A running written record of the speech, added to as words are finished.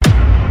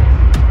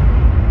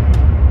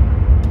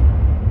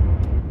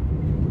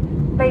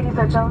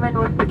and gentlemen,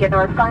 we'll begin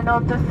our final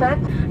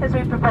descent. As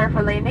we prepare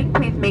for landing,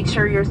 please make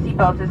sure your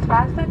seatbelt is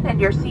fastened and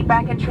your seat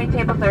back and tray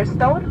tables are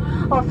stowed.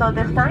 Also,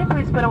 this time,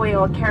 please put away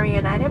all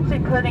carry-on items,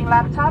 including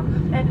laptop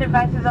and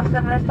devices of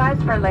similar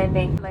size for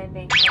landing. 5,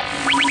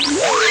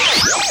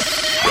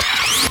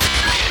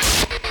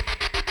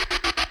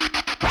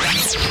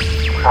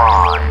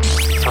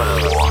 4,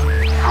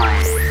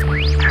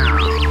 3, 2,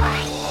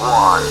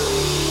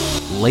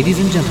 1. Ladies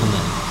and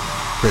gentlemen,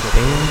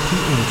 prepare to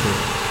enter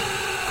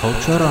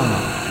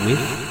Culturama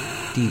with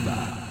Diva.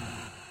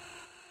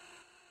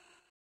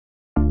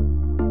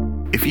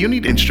 If you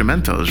need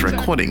instrumentals,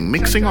 recording,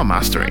 mixing or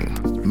mastering,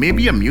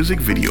 maybe a music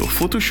video,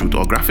 photo shoot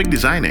or graphic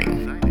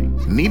designing,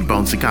 need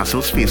bouncy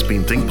castles, face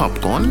painting,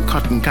 popcorn,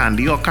 cotton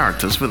candy or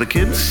characters for the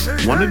kids?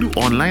 Want to do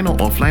online or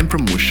offline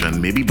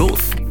promotion, maybe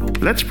both?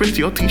 Let's print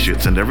your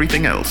t-shirts and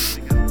everything else.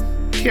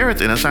 Here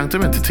at Inner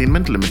Sanctum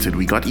Entertainment Limited,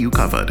 we got you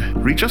covered.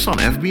 Reach us on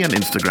FB and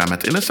Instagram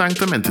at Inner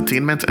Sanctum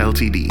Entertainment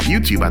Ltd,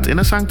 YouTube at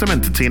Inner Sanctum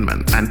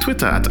Entertainment, and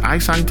Twitter at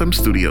iSanctum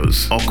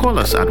Studios. Or call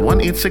us at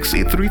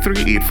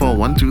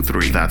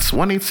 1-868-338-4123. That's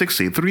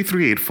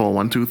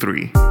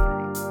 1-868-338-4123.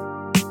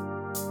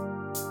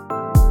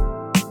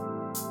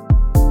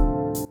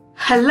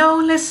 Hello,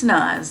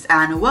 listeners,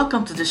 and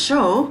welcome to the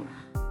show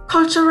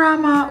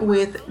Culturama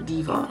with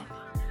Diva,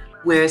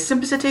 where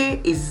simplicity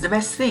is the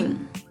best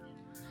thing.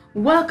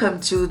 Welcome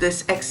to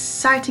this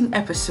exciting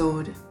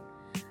episode.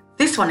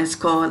 This one is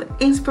called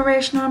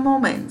Inspirational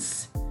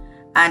Moments,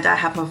 and I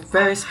have a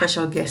very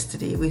special guest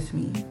today with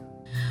me.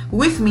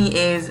 With me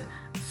is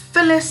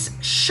Phyllis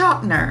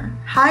Schachtner.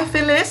 Hi,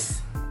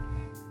 Phyllis.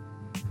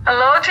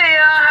 Hello,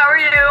 Tia. How are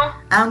you?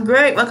 I'm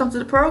great. Welcome to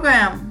the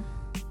program.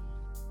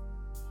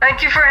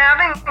 Thank you for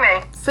having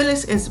me.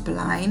 Phyllis is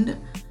blind.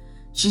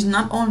 She's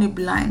not only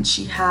blind,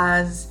 she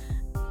has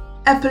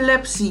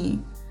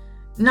epilepsy.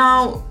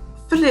 Now,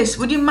 Phyllis,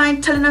 would you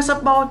mind telling us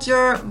about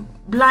your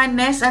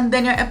blindness and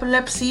then your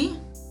epilepsy?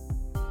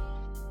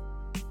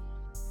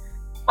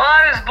 Well,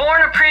 I was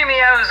born a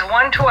preemie. I was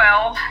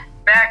 112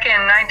 back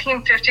in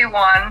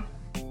 1951.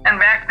 And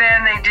back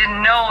then they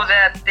didn't know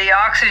that the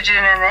oxygen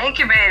in the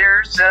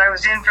incubators that I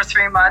was in for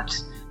 3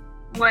 months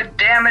would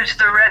damage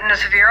the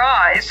retinas of your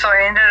eyes. So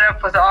I ended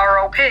up with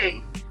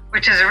ROP,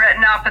 which is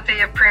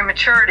retinopathy of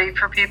prematurity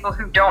for people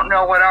who don't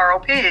know what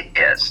ROP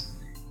is.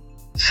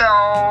 So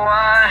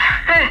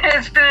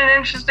it's been an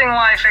interesting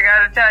life, I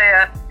gotta tell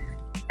you.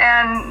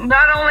 And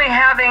not only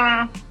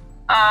having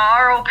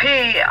ROP,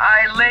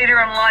 I later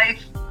in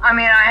life,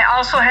 I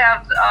also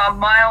have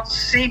mild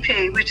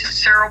CP, which is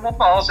cerebral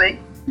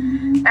palsy.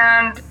 Mm-hmm.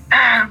 And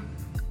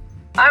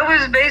I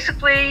was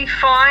basically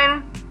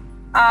fine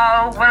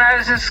when I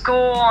was in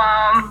school.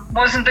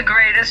 Wasn't the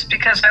greatest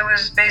because I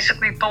was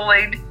basically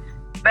bullied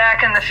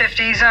back in the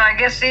 50s, and I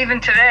guess even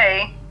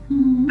today,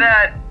 mm-hmm.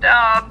 that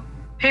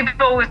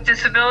people with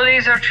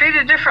disabilities are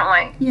treated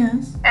differently.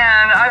 Yes.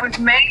 And I was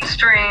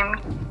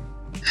mainstreamed,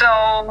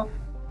 so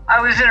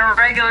I was in a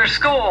regular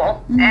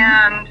school, mm-hmm.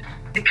 and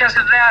because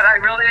of that, I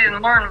really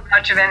didn't learn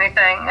much of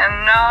anything,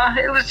 and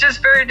it was just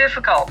very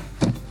difficult.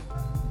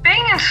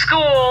 Being in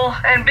school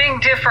and being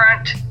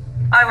different,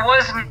 I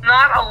was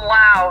not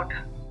allowed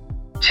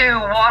to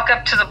walk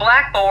up to the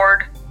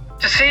blackboard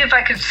to see if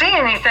I could see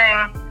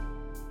anything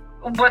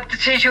what the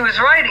teacher was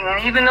writing,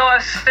 and even though I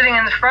was sitting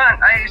in the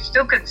front, I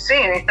still couldn't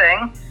see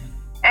anything.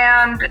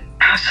 And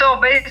so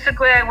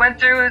basically I went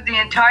through the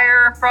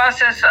entire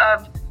process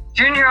of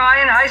junior high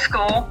and high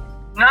school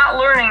not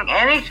learning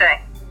anything,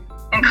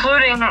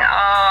 including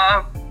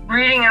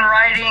reading and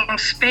writing,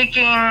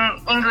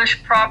 speaking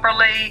English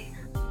properly,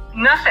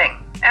 nothing.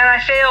 And I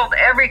failed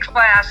every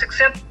class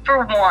except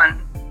for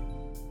one,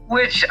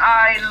 which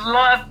I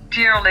loved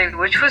dearly,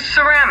 which was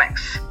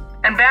ceramics.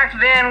 And back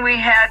then we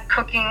had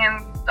cooking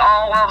and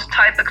all those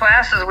type of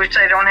classes, which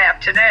they don't have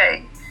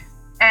today.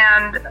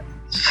 And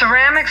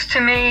ceramics to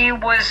me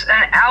was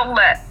an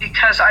outlet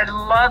because I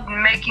loved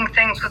making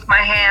things with my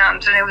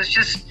hands, and it was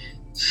just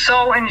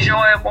so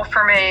enjoyable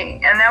for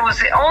me. And that was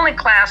the only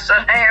class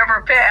that I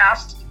ever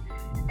passed.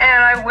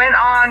 And I went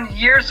on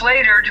years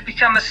later to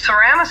become a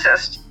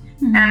ceramicist,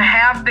 mm-hmm. and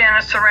have been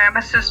a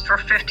ceramicist for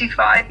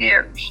 55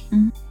 years.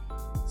 Mm-hmm.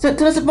 So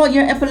tell us about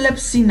your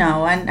epilepsy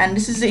now, and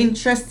this is the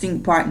interesting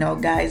part now,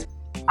 guys.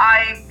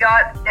 I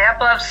got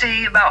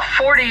epilepsy about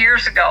 40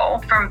 years ago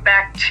from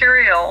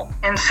bacterial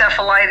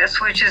encephalitis,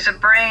 which is a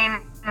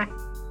brain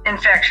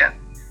infection.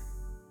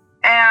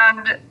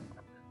 And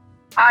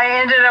I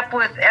ended up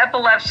with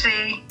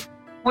epilepsy,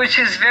 which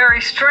is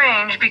very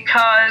strange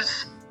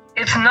because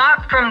it's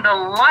not from the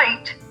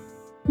light.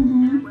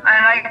 Mm-hmm.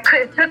 And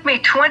it took me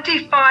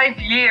 25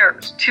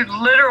 years to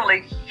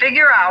literally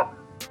figure out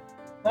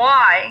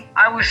why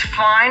I was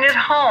fine at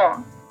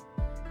home,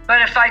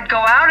 but if I'd go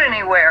out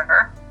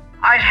anywhere,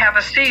 I'd have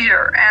a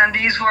seizure, and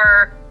these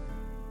were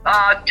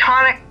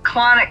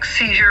tonic-clonic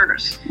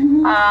seizures,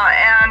 mm-hmm.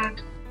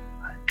 And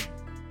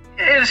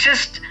it was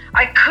just,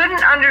 I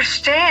couldn't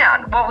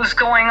understand what was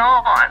going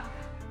on,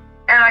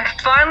 and I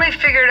finally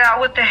figured out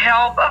with the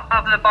help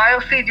of the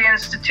Biofeed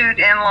Institute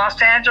in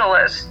Los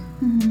Angeles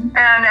And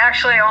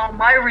actually, all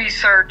my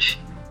research,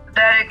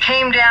 that it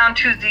came down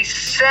to the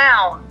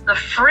sound, the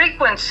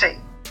frequency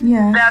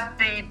that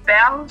the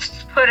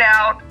ballasts put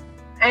out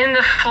in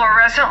the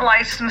fluorescent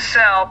lights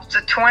themselves,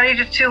 the 20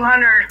 to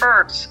 200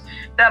 hertz,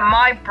 that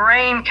my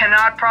brain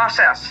cannot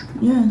process.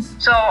 Yes.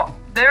 So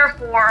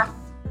therefore,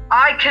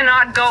 I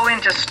cannot go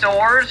into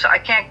stores. I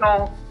can't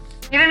go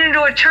even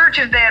into a church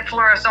if they had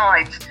fluorescent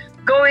lights.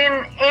 Go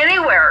in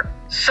anywhere,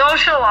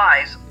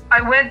 socialize.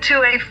 I went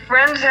to a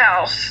friend's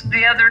house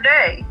the other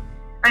day,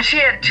 and she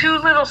had 2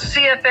 little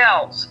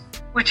CFLs,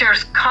 which are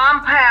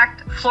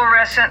compact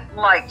fluorescent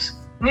lights.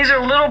 And these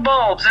are little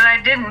bulbs, and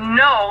I didn't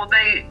know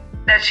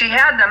that she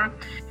had them,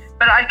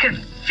 but I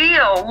could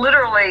feel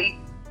literally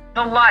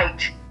the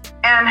light.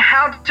 And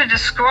how to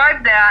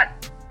describe that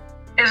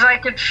is I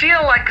could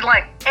feel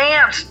like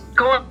ants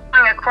going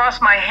across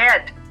my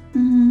head.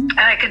 And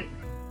I could,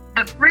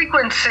 the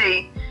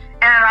frequency,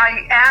 and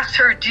I asked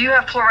her, do you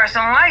have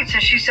fluorescent lights?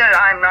 And she said,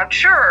 I'm not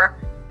sure.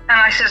 And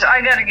I says,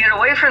 I got to get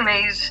away from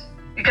these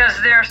because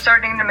they're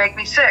starting to make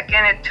me sick.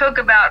 And it took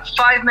about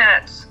 5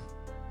 minutes.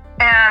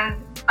 And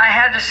I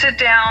had to sit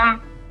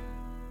down,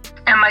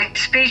 and my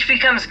speech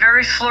becomes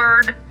very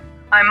slurred.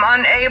 I'm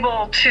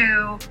unable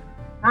to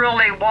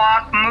really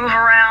walk, move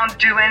around,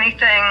 do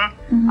anything.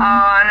 And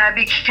I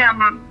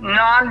became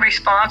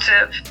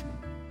non-responsive.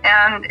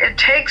 And it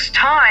takes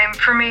time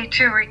for me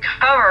to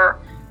recover.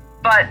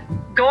 But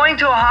going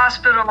to a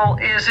hospital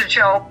is a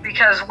joke,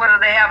 because what do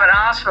they have at a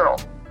hospital?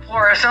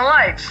 Fluorescent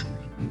lights.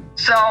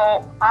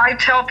 So I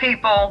tell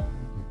people,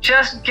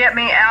 just get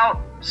me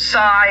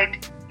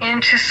outside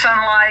into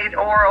sunlight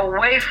or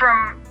away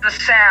from the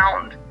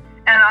sound,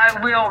 and I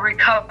will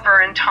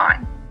recover in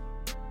time.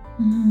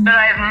 But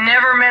I've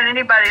never met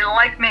anybody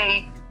like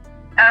me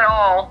at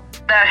all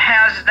that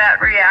has that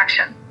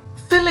reaction.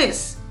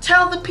 Phyllis,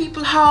 tell the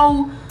people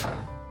how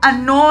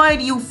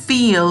annoyed you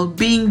feel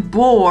being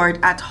bored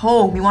at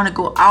home. You want to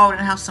go out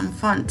and have some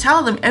fun.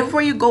 Tell them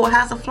everywhere you go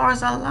has the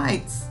fluorescent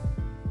lights.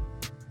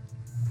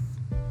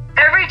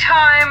 Every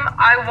time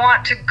I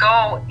want to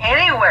go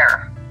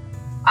anywhere,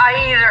 I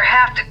either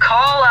have to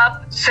call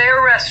up, say,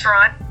 a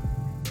restaurant,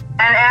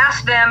 and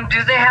ask them,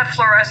 do they have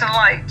fluorescent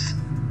lights?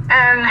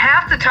 And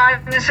half the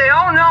time they say,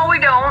 oh, no, we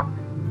don't.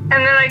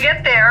 And then I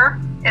get there.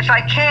 If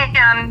I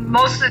can,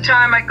 most of the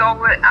time I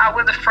go out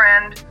with a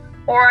friend,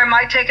 or I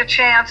might take a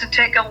chance and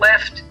take a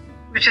Lyft,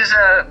 which is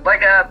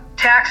like a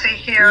taxi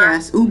here.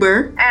 Yes,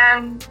 Uber.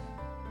 And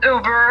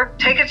Uber,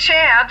 take a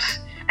chance.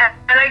 And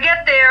I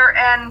get there,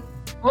 and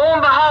lo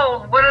and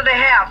behold, what do they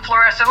have?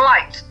 Fluorescent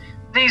lights.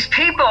 These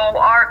people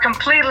are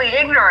completely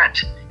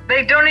ignorant.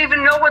 They don't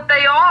even know what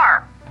they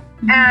are.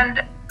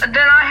 And then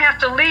I have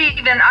to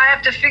leave, and I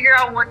have to figure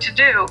out what to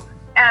do.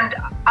 And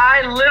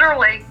I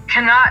literally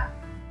cannot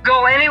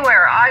go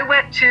anywhere. I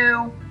went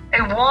to a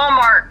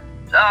Walmart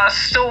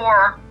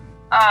store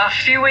a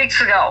few weeks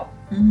ago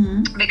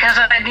because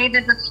I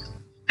needed to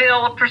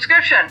fill a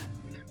prescription.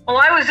 Well,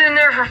 I was in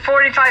there for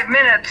 45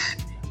 minutes,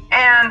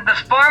 and the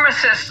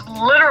pharmacist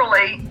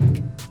literally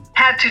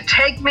had to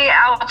take me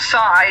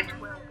outside,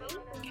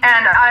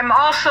 and I'm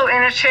also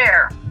in a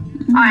chair.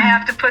 I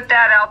have to put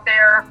that out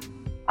there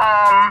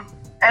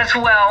as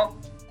well.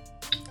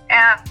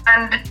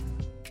 And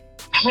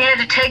he had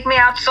to take me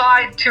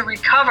outside to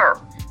recover.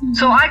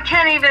 So I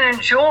can't even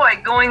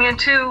enjoy going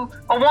into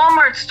a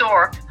Walmart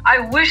store. I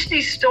wish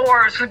these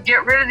stores would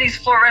get rid of these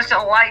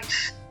fluorescent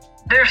lights.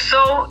 They're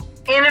so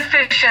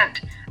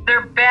inefficient.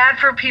 They're bad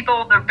for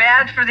people. They're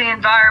bad for the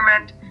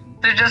environment.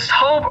 They're just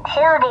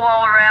horrible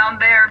all around.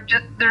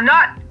 They're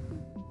not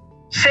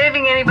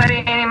saving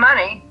anybody any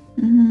money.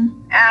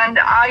 And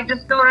I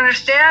just don't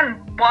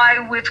understand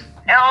why with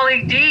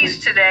LEDs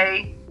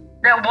today,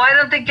 why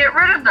don't they get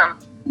rid of them?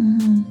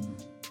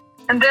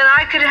 And then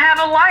I could have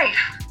a life.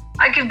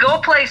 I could go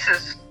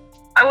places.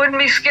 I wouldn't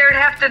be scared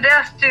half to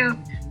death to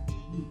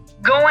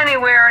go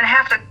anywhere and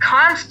have to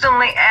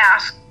constantly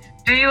ask,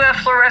 do you have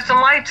fluorescent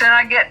lights? And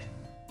I get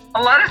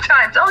a lot of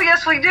times, oh,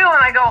 yes, we do. And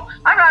I go,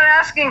 I'm not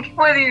asking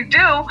whether you do.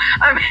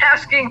 I'm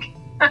asking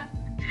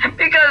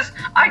because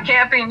I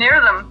can't be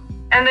near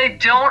them. And they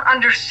don't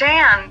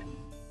understand.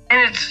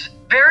 And it's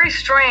very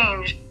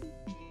strange.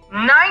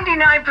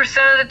 99%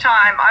 of the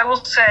time, I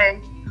will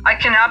say, I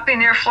cannot be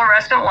near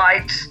fluorescent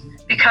lights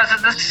because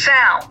of the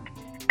sound.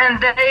 And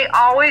they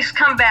always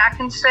come back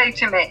and say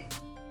to me,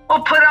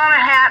 well, put on a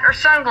hat or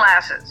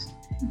sunglasses.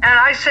 And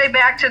I say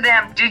back to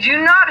them, did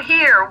you not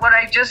hear what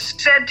I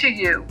just said to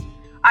you?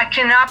 I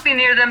cannot be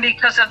near them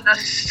because of the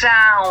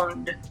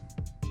sound.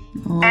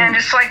 And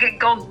it's like it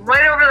goes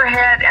right over their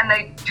head, and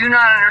they do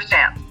not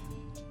understand.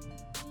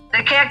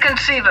 They can't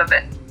conceive of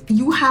it.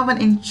 You have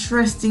an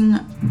interesting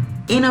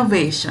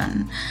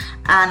innovation,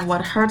 and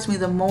what hurts me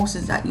the most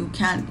is that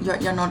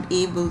you're not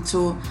able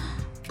to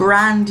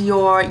brand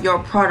your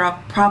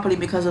product properly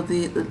because of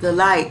the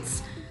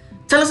lights.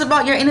 Tell us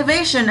about your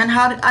innovation and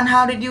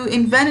how did you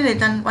invent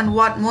it and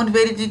what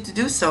motivated you to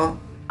do so?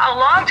 A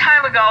long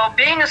time ago,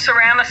 being a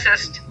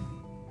ceramicist,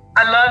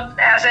 I love,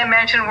 as I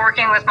mentioned,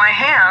 working with my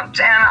hands,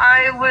 and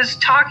I was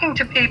talking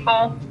to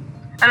people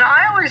And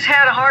I always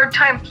had a hard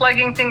time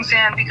plugging things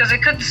in because I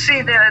couldn't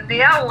see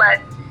the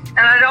outlet. And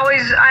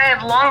I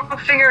have long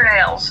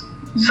fingernails.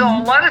 So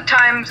a lot of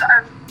times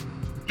I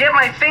get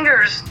my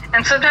fingers,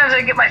 and sometimes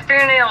I get my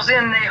fingernails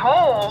in the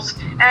holes,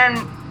 and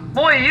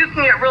boy, you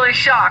can get really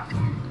shocked.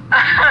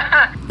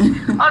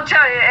 I'll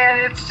tell you,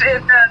 and it's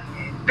a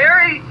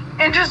very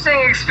interesting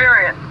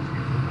experience.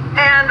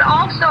 And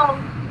also,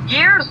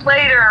 years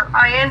later,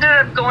 I ended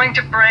up going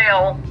to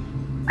Braille,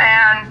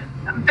 and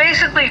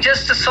basically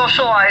just to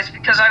socialize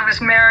because I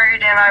was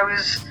married and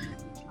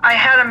I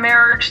had a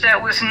marriage that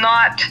was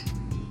not,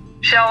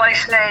 shall I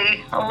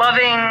say,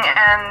 loving,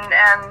 and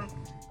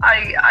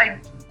I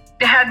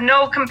had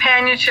no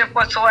companionship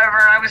whatsoever,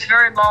 and I was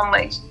very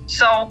lonely.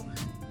 So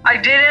I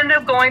did end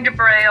up going to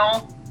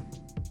Braille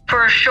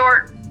for a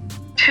short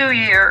 2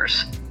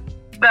 years,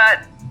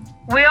 but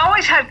we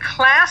always had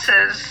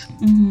classes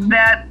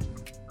that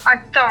I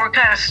thought were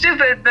kind of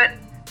stupid, but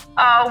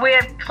we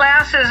had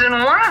classes,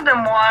 and one of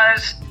them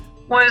was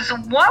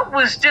what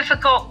was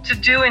difficult to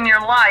do in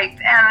your life,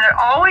 and it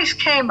always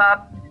came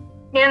up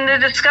in the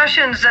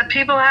discussions that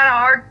people had a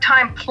hard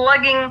time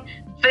plugging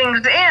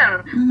things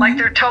in, like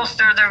their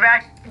toaster, their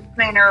vacuum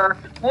cleaner,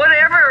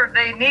 whatever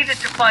they needed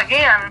to plug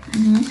in,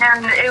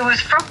 and it was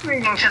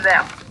frustrating to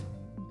them.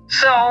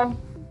 So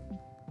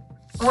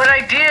what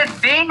I did,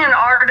 being an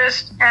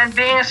artist and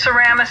being a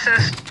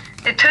ceramicist,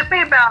 it took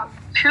me about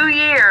 2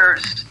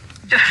 years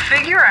to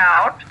figure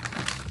out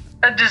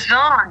a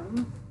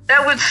design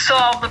that would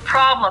solve the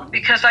problem,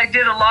 because I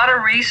did a lot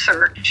of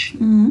research,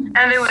 and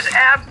there was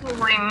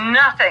absolutely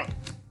nothing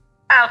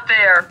out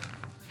there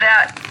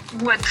that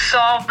would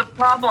solve the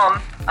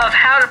problem of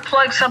how to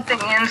plug something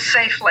in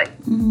safely.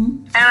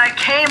 And I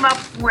came up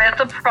with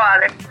a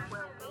product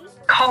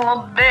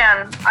called,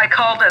 then I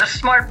called it a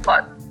smart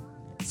plug.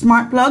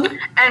 Smart plug?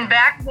 And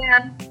back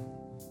then,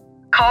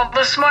 called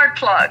the smart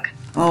plug.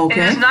 Okay.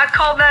 It is not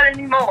called that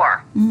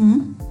anymore.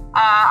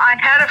 I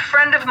had a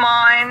friend of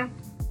mine,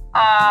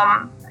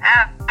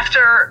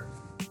 after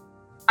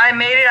I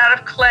made it out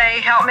of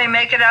clay, helped me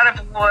make it out of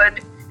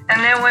wood,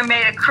 and then we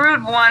made a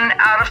crude one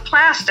out of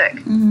plastic.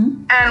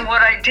 And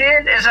what I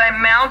did is I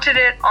mounted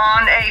it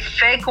on a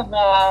fake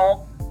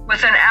wall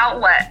with an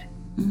outlet,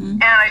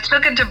 and I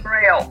took it to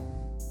Braille.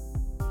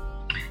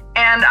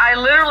 And I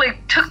literally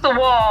took the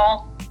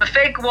wall, the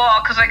fake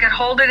wall, because I could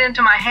hold it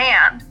into my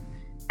hand,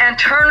 and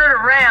turn it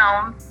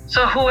around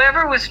so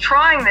whoever was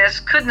trying this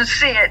couldn't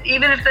see it.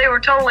 Even if they were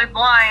totally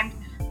blind,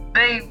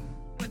 they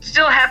would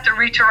still have to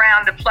reach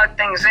around to plug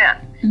things in.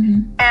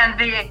 And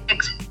the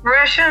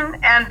expression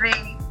and the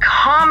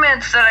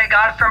comments that I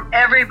got from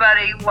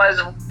everybody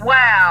was,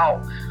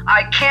 wow,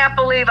 I can't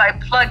believe I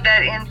plugged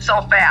that in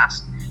so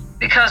fast.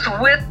 Because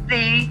with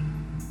the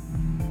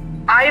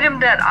item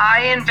that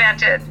I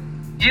invented,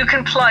 you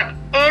can plug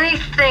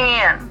anything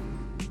in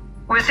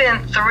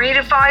within 3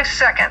 to 5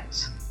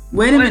 seconds.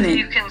 Wait a whether minute.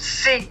 you can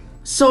see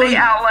So the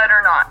outlet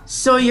or not.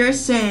 So you're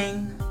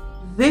saying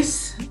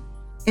this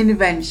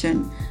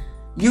invention,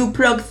 you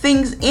plug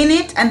things in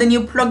it and then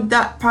you plug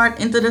that part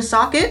into the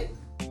socket?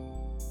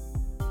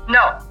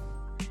 No.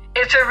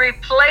 It's a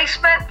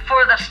replacement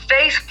for the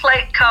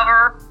faceplate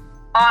cover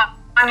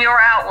on your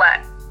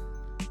outlet.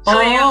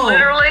 So you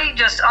literally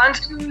just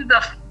unscrew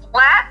the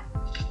flat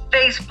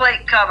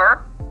faceplate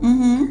cover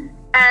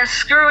and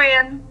screw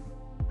in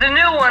the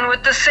new one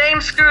with the same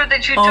screw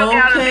that you took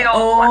out of the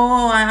old one.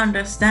 I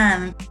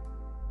understand.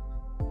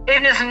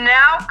 It is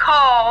now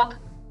called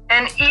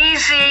an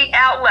easy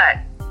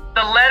outlet.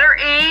 The letter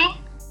E,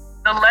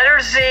 the letter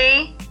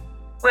Z,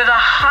 with a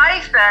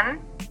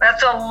hyphen,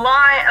 that's a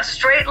line, a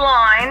straight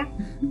line,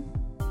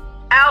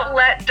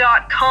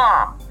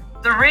 outlet.com.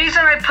 The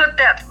reason I put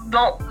the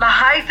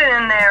hyphen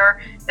in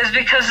there is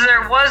because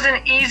there was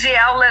an easy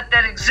outlet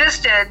that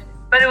existed,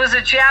 but it was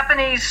a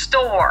Japanese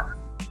store,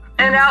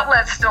 an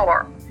outlet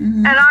store.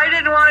 And I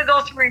didn't want to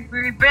go through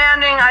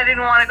rebranding. I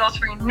didn't want to go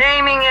through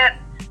naming it.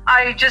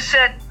 I just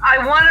said, I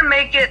want to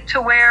make it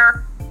to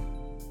where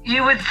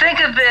you would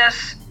think of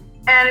this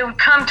and it would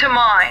come to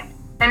mind.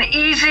 An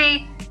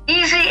easy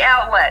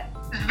outlet.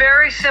 It's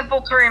very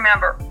simple to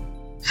remember.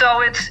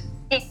 So it's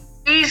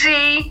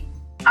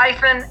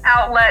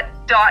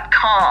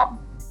easy-outlet.com.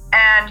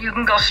 And you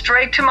can go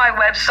straight to my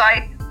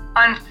website.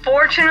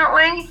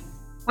 Unfortunately,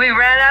 we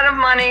ran out of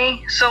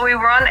money, so we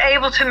were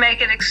unable to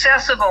make it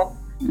accessible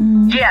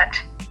yet.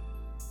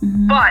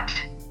 But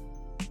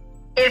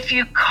if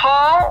you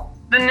call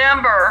the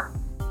number,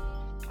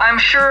 I'm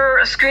sure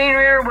a screen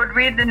reader would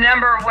read the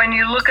number when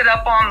you look it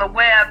up on the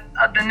web.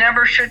 The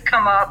number should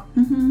come up.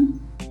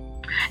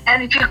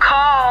 And if you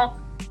call,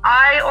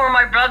 I or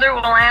my brother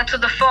will answer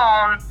the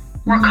phone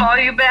or call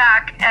you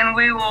back, and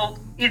we will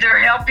either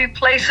help you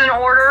place an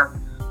order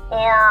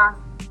or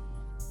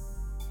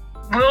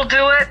we'll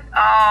do it.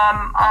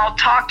 I'll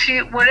talk to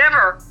you,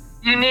 whatever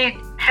you need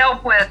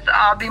help with,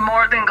 I'll be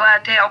more than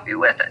glad to help you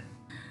with it.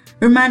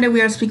 Reminder, we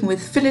are speaking with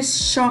Phyllis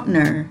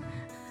Shortner.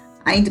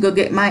 I need to go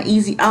get my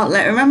Easy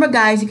Outlet. Remember,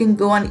 guys, you can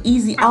go on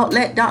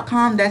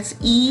easyoutlet.com. That's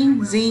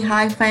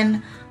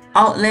EZ-outlet.com.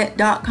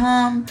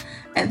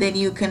 and then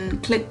you can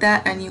click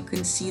that and you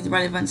can see the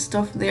relevant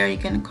stuff there. You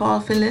can call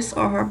Phyllis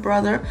or her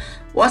brother.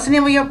 What's the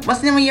name of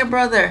your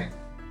brother?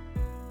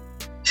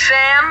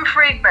 Sam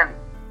Friedman.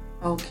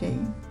 Okay.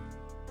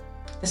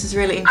 This is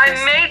really interesting.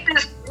 I made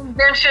this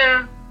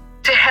invention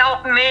to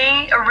help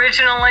me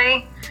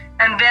originally,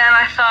 and then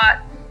I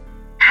thought,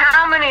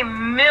 how many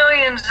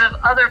millions of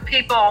other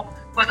people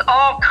with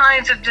all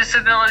kinds of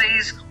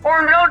disabilities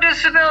or no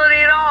disability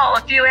at all,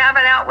 if you have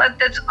an outlet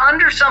that's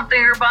under something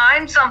or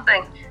behind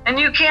something and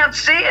you can't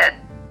see it,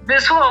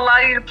 this will allow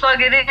you to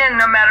plug it in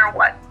no matter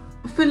what.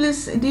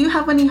 Phyllis, do you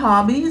have any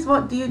hobbies?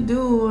 What do you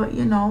do,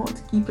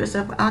 to keep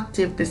yourself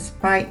active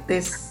despite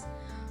this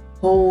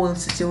whole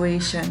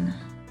situation?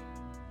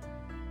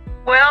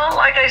 Well,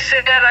 like I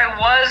said, I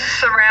was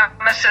a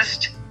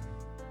ceramicist,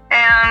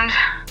 and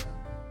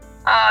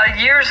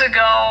years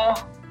ago,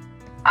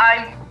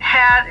 I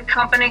had a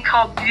company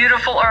called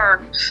Beautiful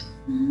Urns,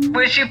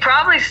 which you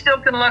probably still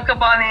can look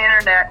up on the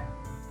internet.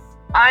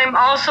 I'm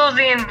also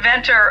the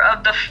inventor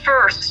of the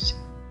first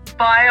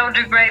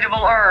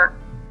biodegradable urn.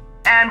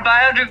 And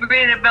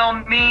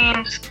biodegradable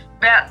means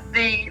that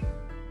the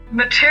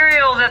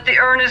material that the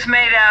urn is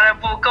made out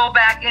of will go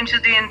back into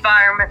the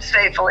environment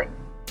safely.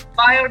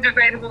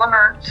 Biodegradable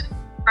urns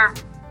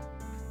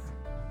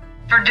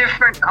for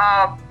different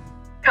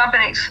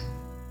companies.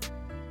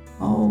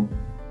 Oh.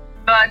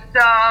 But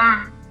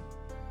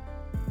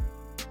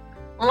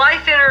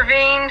life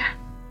intervened.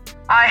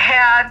 I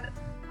had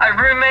a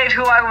roommate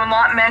who I will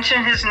not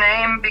mention his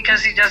name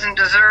because he doesn't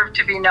deserve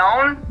to be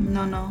known.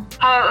 No.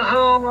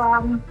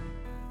 Who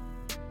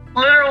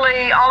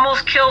literally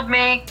almost killed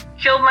me,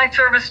 killed my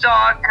service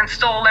dog, and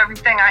stole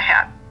everything I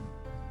had.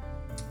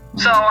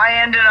 So I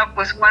ended up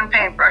with one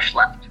paintbrush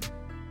left.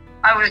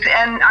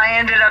 I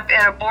ended up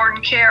in a board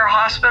and care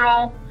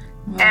hospital,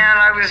 and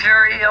I was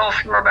very ill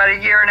for about a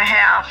year and a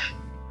half.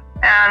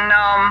 And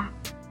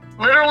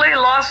literally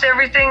lost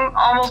everything.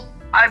 Almost,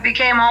 I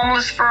became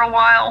homeless for a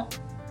while.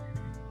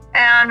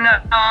 And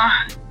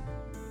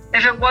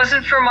if it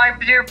wasn't for my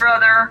dear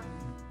brother,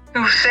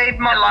 who saved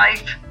my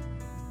life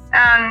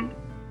and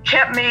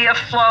kept me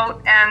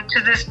afloat, and to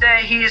this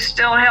day he is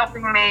still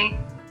helping me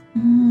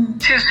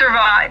to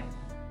survive.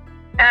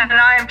 And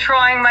I am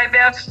trying my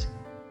best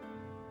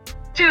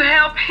to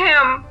help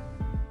him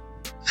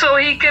so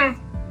he can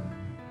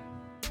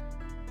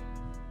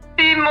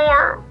be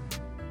more,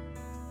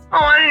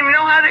 I don't even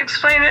know how to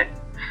explain it,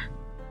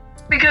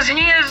 because he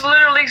has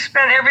literally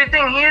spent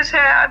everything he has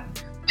had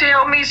to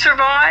help me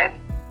survive,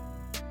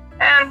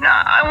 and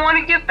I want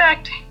to give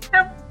back to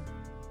him.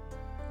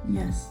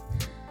 Yes.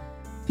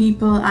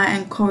 People, I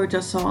encourage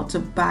us all to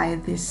buy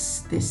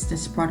this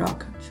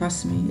product.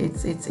 Trust me,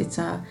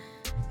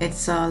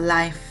 it's a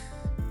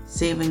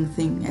life-saving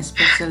thing,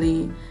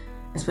 especially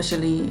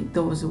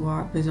those who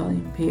are visually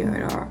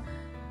impaired, or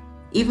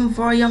even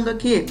for younger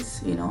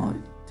kids,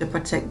 to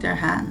protect their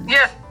hands.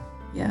 Yes.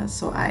 Yeah,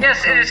 so I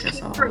encourage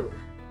us all to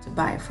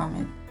buy from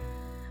it.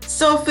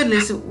 So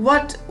Phyllis,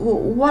 what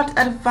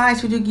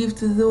advice would you give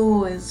to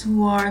those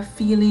who are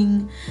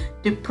feeling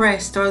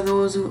depressed, or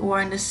those who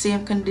are in the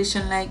same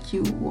condition like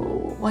you?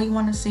 What do you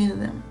want to say to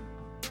them?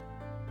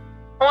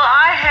 Well,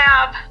 I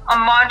have a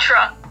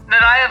mantra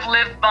that I have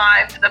lived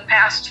by for the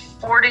past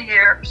 40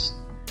 years.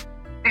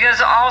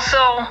 Because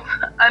also,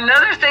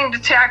 another thing to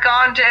tack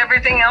on to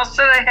everything else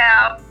that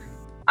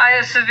I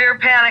have severe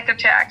panic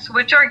attacks,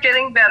 which are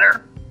getting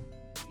better.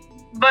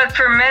 But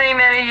for many,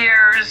 many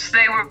years,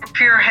 they were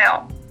pure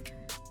hell.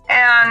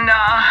 And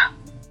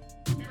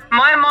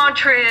my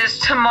mantra is,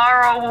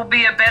 tomorrow will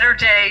be a better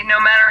day, no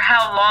matter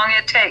how long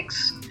it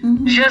takes.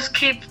 Mm-hmm. Just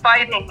keep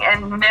fighting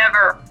and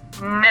never,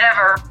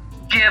 never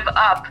give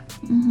up.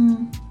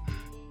 Mm-hmm.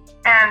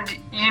 And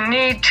you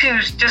need to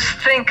just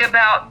forget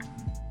about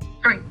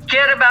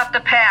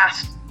the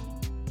past.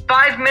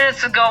 5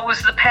 minutes ago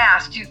was the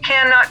past. You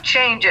cannot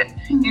change it.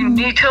 Mm-hmm. You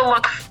need to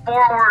look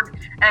forward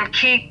and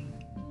keep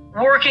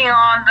working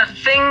on the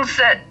things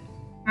that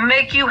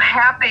make you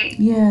happy.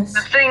 Yes.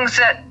 The things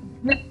that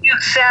give you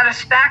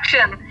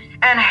satisfaction,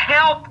 and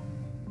help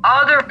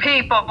other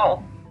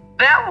people.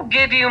 That will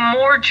give you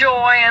more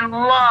joy and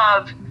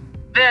love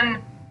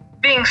than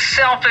being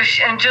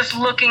selfish and just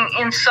looking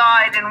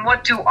inside and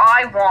what do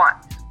I want.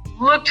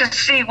 Look to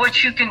see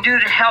what you can do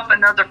to help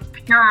another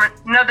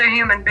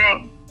human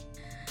being.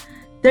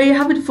 There you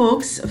have it,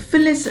 folks.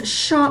 Phyllis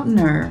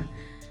Sharpner.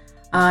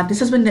 This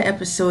has been the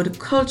episode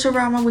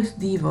Culturama with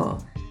Diva,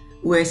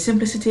 where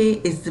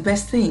simplicity is the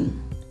best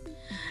thing.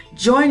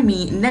 Join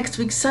me next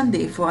week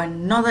Sunday for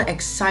another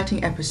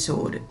exciting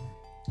episode.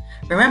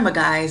 Remember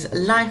guys,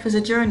 life is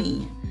a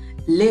journey.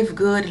 Live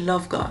good,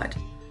 love God.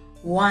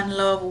 One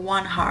love,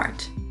 one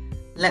heart.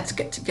 Let's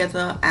get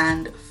together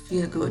and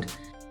feel good.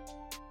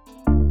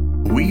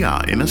 We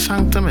are Inner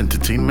Sanctum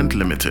Entertainment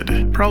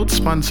Limited, proud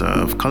sponsor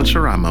of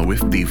Culturama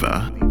with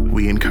Diva.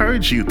 We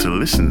encourage you to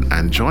listen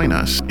and join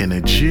us in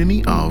a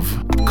journey of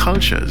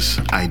cultures,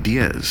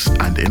 ideas,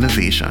 and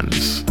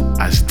innovations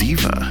as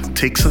Diva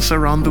takes us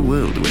around the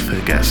world with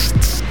her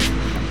guests.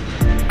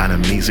 An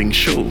amazing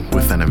show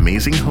with an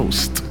amazing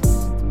host.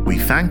 We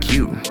thank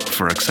you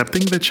for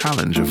accepting the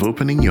challenge of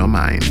opening your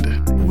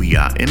mind. We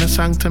are Inner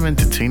Sanctum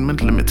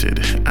Entertainment Limited,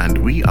 and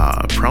we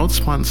are a proud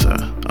sponsor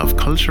of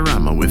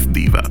Culturama with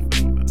Diva.